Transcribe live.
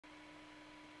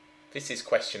This is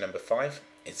question number 5.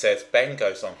 It says Ben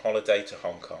goes on holiday to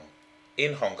Hong Kong.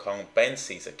 In Hong Kong, Ben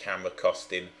sees a camera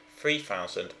costing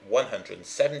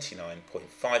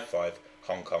 3,179.55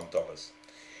 Hong Kong dollars.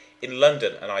 In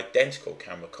London, an identical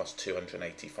camera costs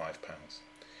 £285.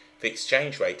 The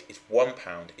exchange rate is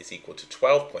 £1 is equal to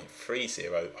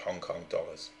 12.30 Hong Kong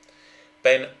dollars.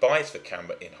 Ben buys the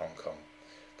camera in Hong Kong.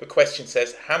 The question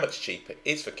says how much cheaper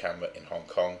is the camera in Hong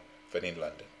Kong than in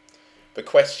London. The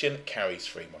question carries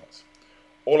 3 marks.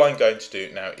 All I'm going to do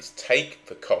now is take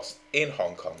the cost in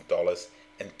Hong Kong dollars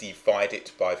and divide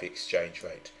it by the exchange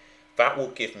rate. That will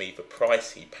give me the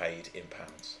price he paid in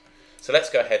pounds. So let's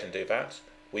go ahead and do that.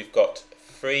 We've got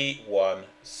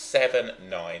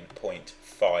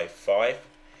 3179.55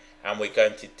 and we're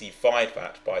going to divide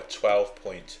that by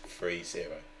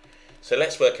 12.30. So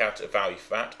let's work out a value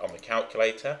for that on the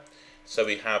calculator. So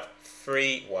we have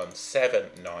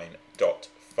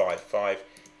 3179.55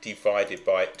 divided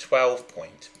by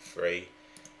 12.3.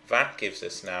 That gives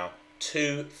us now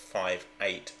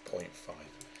 258.5.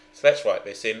 So let's write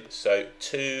this in. So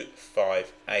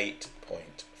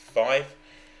 258.5.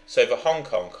 So the Hong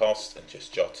Kong cost, and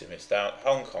just jotting this down,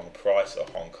 Hong Kong price or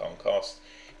Hong Kong cost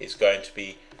is going to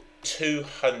be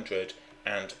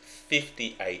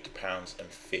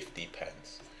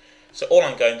 £258.50. So all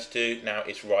I'm going to do now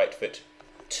is write that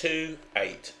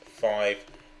 285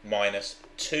 minus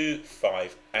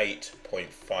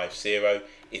 258.50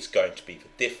 is going to be the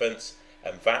difference,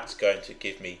 and that's going to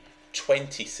give me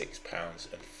 £26.50.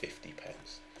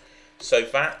 So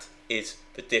that is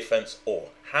the difference,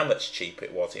 or how much cheaper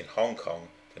it was in Hong Kong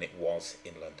than it was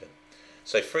in London.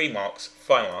 So 3 marks,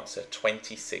 final answer,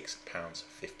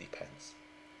 £26.50.